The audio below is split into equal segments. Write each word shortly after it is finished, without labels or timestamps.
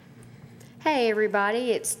Hey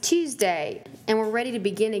everybody, it's Tuesday and we're ready to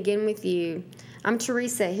begin again with you. I'm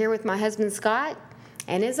Teresa here with my husband Scott,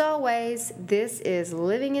 and as always, this is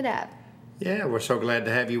Living It Up. Yeah, we're so glad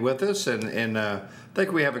to have you with us, and I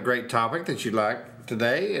think we have a great topic that you'd like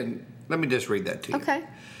today, and let me just read that to you. Okay.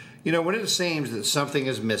 You know, when it seems that something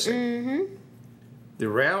is missing, the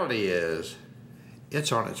reality is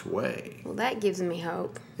it's on its way. Well, that gives me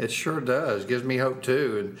hope. It sure does. Gives me hope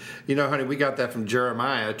too. And you know, honey, we got that from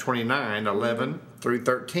Jeremiah 29:11 through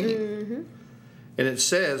 13. And it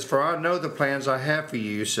says, "For I know the plans I have for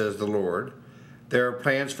you, says the Lord. There are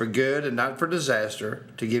plans for good and not for disaster,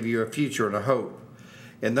 to give you a future and a hope.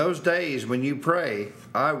 In those days when you pray,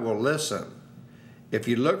 I will listen. If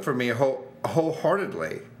you look for me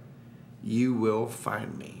wholeheartedly, you will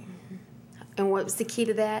find me." And what's the key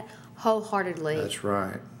to that? Wholeheartedly. That's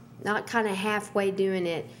right. Not kind of halfway doing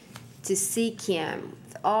it. To seek Him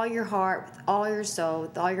with all your heart, with all your soul,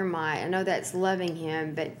 with all your might. I know that's loving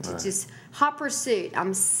Him, but to just hot pursuit.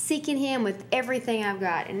 I'm seeking Him with everything I've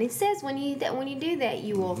got. And it says when you do that,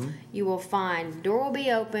 you will find. The door will be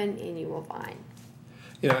open, and you will find.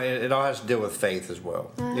 You know, it all has to deal with faith as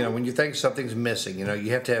well. You know, when you think something's missing, you know,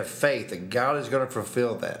 you have to have faith that God is going to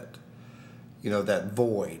fulfill that. You know, that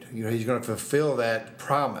void. You know, He's going to fulfill that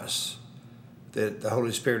promise that the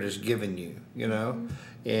Holy Spirit has given you, you know.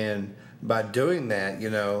 And by doing that,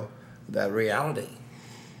 you know, that reality,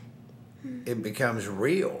 it becomes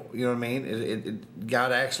real. You know what I mean?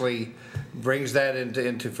 God actually brings that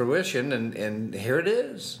into fruition, and here it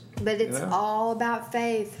is. But it's all about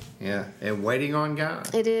faith. Yeah, and waiting on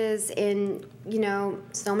God. It is, and, you know,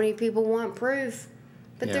 so many people want proof,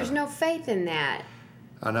 but there's no faith in that.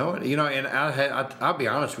 I know it. You know, and I'll be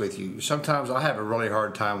honest with you. Sometimes I have a really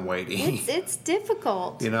hard time waiting. It's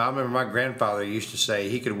difficult. You know, I remember my grandfather used to say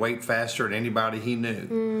he could wait faster than anybody he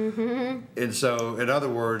knew. And so, in other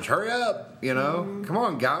words, hurry up. You know, come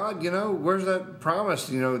on, God. You know, where's that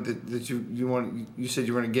promise? You know that you said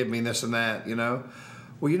you were going to give me this and that. You know,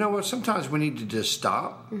 well, you know what? Sometimes we need to just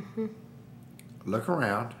stop, look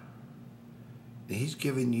around. He's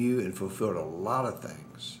given you and fulfilled a lot of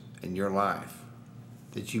things in your life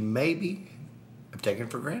that you maybe have taken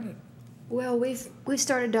for granted. Well, we've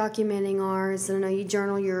started documenting ours, and I know you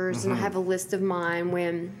journal yours, and I have a list of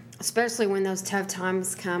mine. Especially when those tough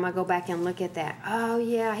times come, I go back and look at that. Oh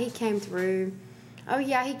yeah, He came through. Oh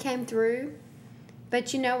yeah, He came through.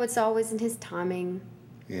 But you know, it's always in His timing.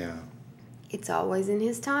 Yeah. It's always in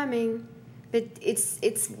His timing. But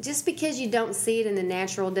it's just because you don't see it in the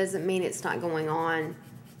natural doesn't mean it's not going on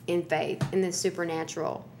in faith, in the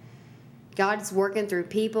supernatural. God's working through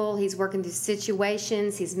people. He's working through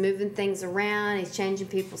situations. He's moving things around. He's changing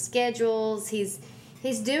people's schedules. He's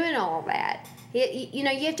doing all that. You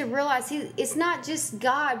know, you have to realize it's not just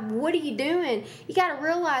God. What are you doing? You got to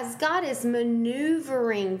realize God is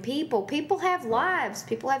maneuvering people. People have lives.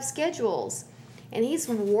 People have schedules. And He's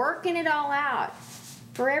working it all out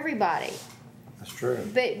for everybody. That's true.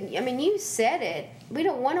 But, I mean, you said it. We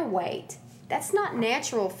don't want to wait. That's not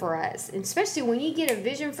natural for us. And especially when you get a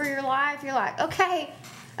vision for your life, you're like,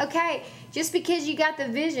 okay, just because you got the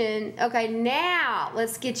vision, okay, now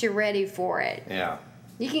let's get you ready for it. Yeah.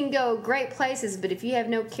 You can go great places, but if you have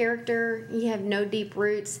no character, you have no deep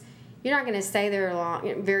roots, you're not going to stay there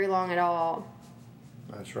very long at all.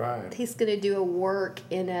 That's right. He's going to do a work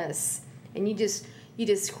in us. And you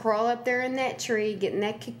just crawl up there in that tree, get in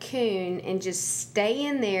that cocoon, and just stay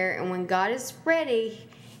in there. And when God is ready,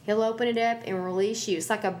 He'll open it up and release you. It's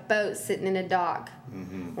like a boat sitting in a dock.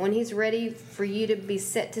 When He's ready for you to be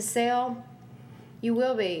set to sail, you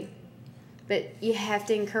will be. But you have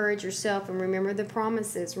to encourage yourself and remember the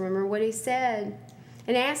promises. Remember what He said.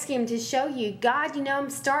 And ask Him to show you, God, you know, I'm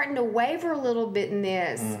starting to waver a little bit in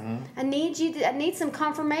this. I need some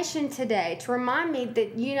confirmation today to remind me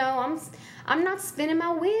that, you know, I'm not spinning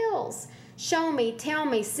my wheels. Show me, tell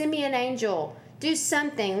me, send me an angel. Do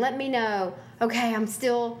something. Let me know. Okay,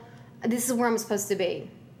 this is where I'm supposed to be.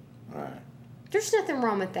 All right. There's nothing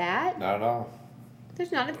wrong with that. Not at all.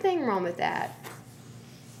 There's not a thing wrong with that.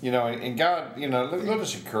 You know, and God, you know, let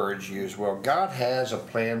us encourage you as well. God has a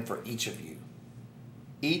plan for each of you.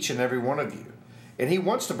 Each and every one of you. And He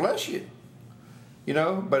wants to bless you. You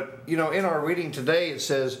know, but, you know, in our reading today it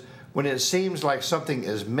says, when it seems like something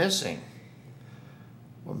is missing,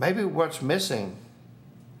 well, maybe what's missing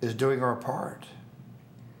is doing our part.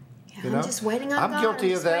 Yeah, I'm just waiting on God. I'm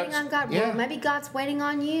guilty of that. Waiting on God. Yeah. Well, maybe God's waiting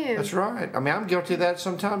on you. That's right. I mean, I'm guilty of that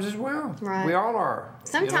sometimes as well. Right. We all are.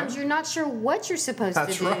 Sometimes you're not sure what you're supposed to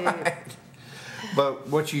do. That's right. But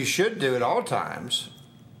what you should do at all times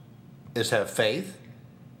is have faith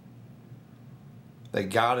that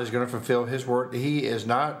God is going to fulfill His word. He is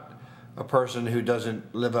not a person who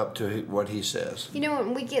doesn't live up to what he says. You know,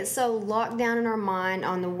 when we get so locked down in our mind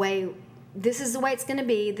on the way, this is the way it's going to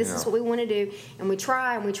be, this is what we want to do, and we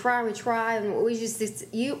try and we try and we try, and we just this,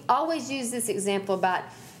 you always use this example about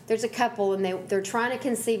there's a couple and they're trying to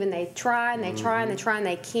conceive, and they try and they try and they try and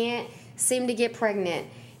they can't seem to get pregnant.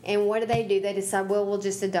 And what do? They decide, well, we'll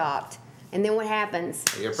just adopt. And then what happens?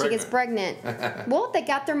 She gets pregnant. Well, they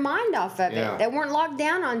got their mind off of it. They weren't locked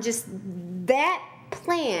down on just that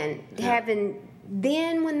plan having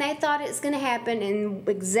then when they thought it was going to happen and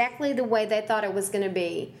exactly the way they thought it was going to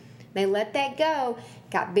be. They let that go,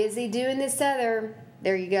 got busy doing this other.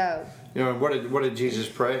 There you go. You know, what did Jesus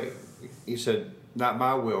pray? He said, not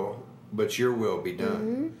my will, but your will be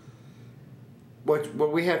done.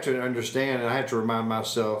 What we have to understand, and I have to remind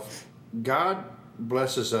myself, God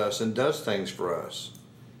blesses us and does things for us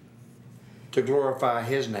to glorify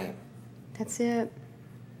his name. That's it.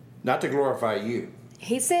 Not to glorify you.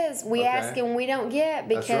 He says we ask and we don't get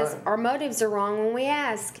because our motives are wrong when we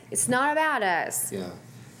ask. It's not about us. Yeah.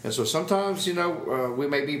 And so sometimes, you know, we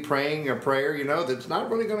may be praying a prayer, you know, that's not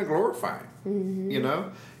really going to glorify him. You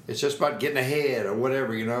know, it's just about getting ahead or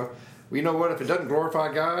whatever, you know. Well, you know what? If it doesn't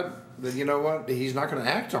glorify God, then you know what? He's not going to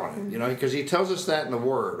act on it, you know, because he tells us that in the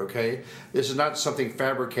Word, okay? This is not something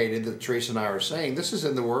fabricated that Teresa and I are saying. This is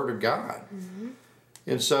in the Word of God.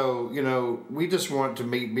 And so, you know, we just want to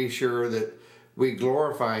be sure that we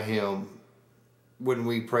glorify him when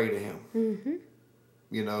we pray to him.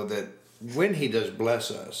 You know, that when he does bless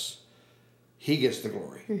us, he gets the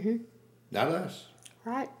glory, not us.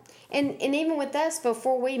 Right. And even with us,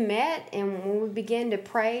 before we met and when we began to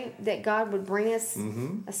pray that God would bring us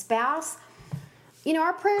a spouse, you know,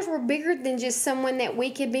 our prayers were bigger than just someone that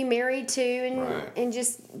we could be married to and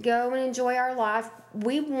just go and enjoy our life.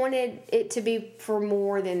 We wanted it to be for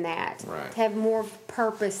more than that, to have more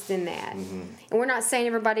purpose than that. And we're not saying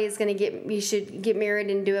everybody is going to you should get married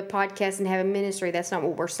and do a podcast and have a ministry. That's not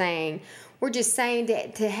what we're saying. We're just saying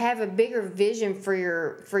to have a bigger vision for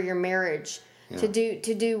your marriage, to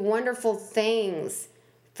do wonderful things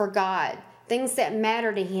for God, things that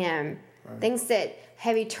matter to him, things that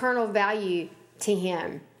have eternal value to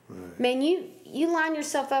him. Man, you line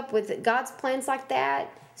yourself up with God's plans like that,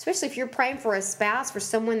 especially if you're praying for a spouse, for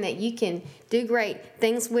someone that you can do great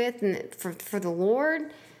things with and for the Lord,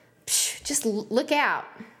 just look out.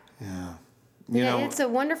 Yeah. You know, it's a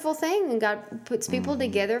wonderful thing, and God puts people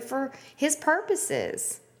together for his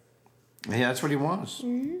purposes. Yeah, that's what he wants.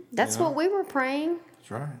 That's what we were praying.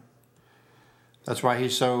 That's right. That's why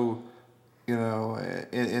he's so, you know,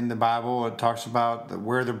 in the Bible it talks about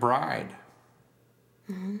we're the bride.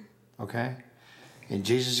 Okay? And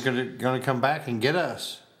Jesus is going to come back and get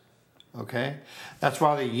us. Okay? That's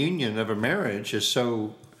why the union of a marriage is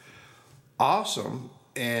so awesome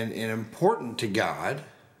and important to God,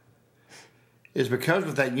 is because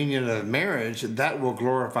with that union of marriage, that will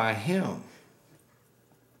glorify him.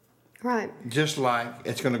 Right. Just like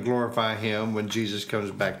it's going to glorify him when Jesus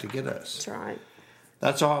comes back to get us.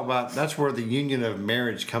 That's right. That's where the union of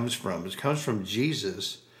marriage comes from. It comes from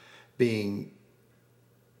Jesus being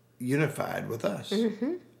unified with us.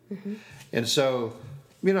 And so,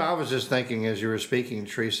 you know, I was just thinking as you were speaking,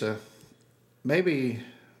 Teresa, maybe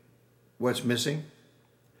what's missing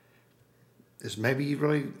is maybe you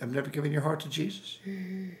really have never given your heart to Jesus.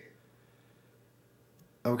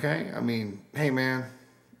 Okay? I mean, hey man,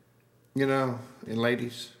 you know, and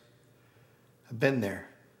ladies, I've been there.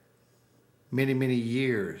 Many, many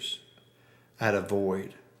years I had a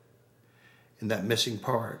void, and that missing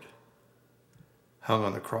part hung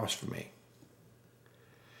on the cross for me.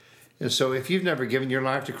 And so if you've never given your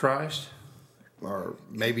life to Christ, or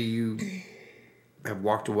maybe you have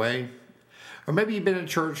walked away, or maybe you've been in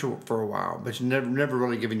church for a while, but you've never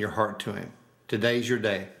really given your heart to him, today's your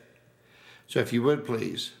day. So if you would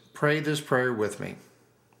please, pray this prayer with me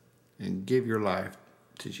and give your life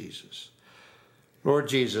to Jesus. Lord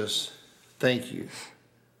Jesus, thank you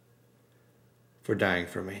for dying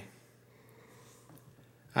for me.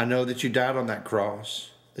 I know that you died on that cross,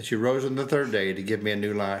 that you rose on the third day to give me a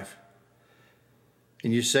new life.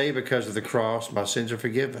 And you say because of the cross, my sins are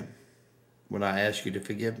forgiven when I ask you to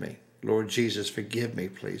forgive me. Lord Jesus, forgive me,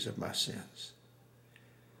 please, of my sins.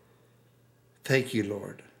 Thank you,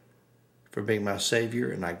 Lord, for being my Savior,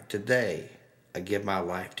 and today I give my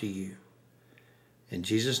life to you. In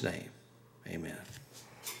Jesus' name, amen.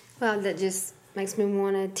 Well, that just makes me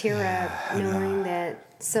want to tear up knowing that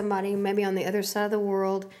somebody maybe on the other side of the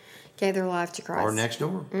world gave their life to Christ. Or next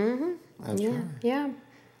door. That's right. Yeah.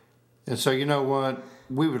 And so you know what?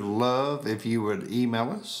 We would love if you would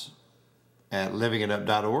email us at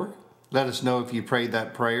livingitup.org. Let us know if you prayed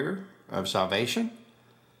that prayer of salvation.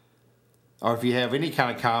 or if you have any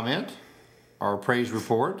kind of comment or praise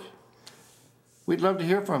report, we'd love to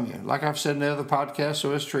hear from you. Like I've said in the other podcast,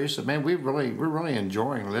 so is Teresa. Man, we're really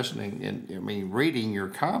enjoying listening and reading your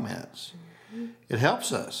comments. It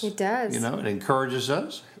helps us. It does. It encourages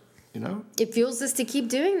us. It fuels us to keep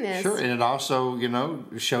doing this. Sure, and it also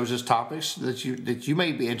shows us topics that you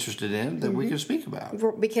may be interested in that we can speak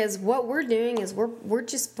about. Because what we're doing is we're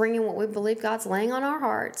just bringing what we believe God's laying on our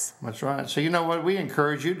hearts. That's right. So you know what? We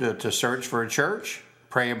encourage you to search for a church,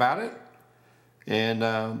 pray about it, and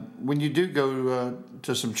when you do go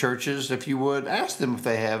to some churches, if you would, ask them if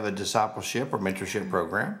they have a discipleship or mentorship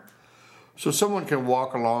program, so someone can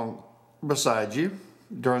walk along beside you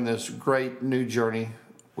during this great new journey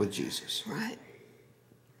with Jesus. Right.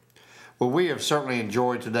 Well, we have certainly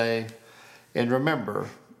enjoyed today. And remember,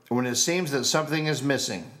 when it seems that something is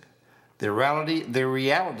missing, the reality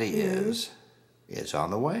is it's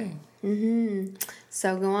on the way. Mm-hmm.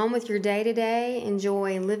 So go on with your day today.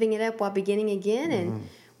 Enjoy living it up while beginning again. And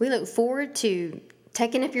we look forward to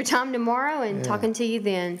taking up your time tomorrow and talking to you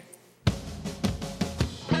then.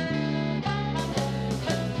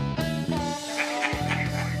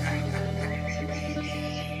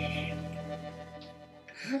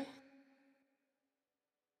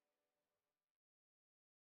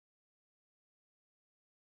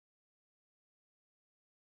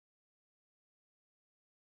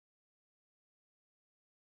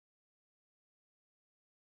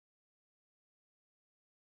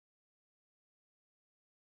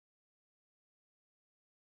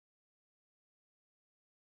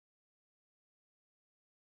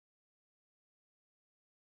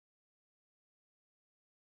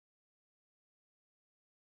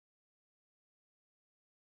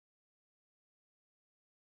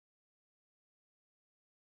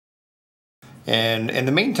 And in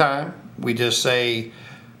the meantime, we just say,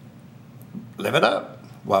 live it up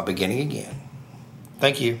while beginning again.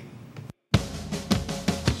 Thank you.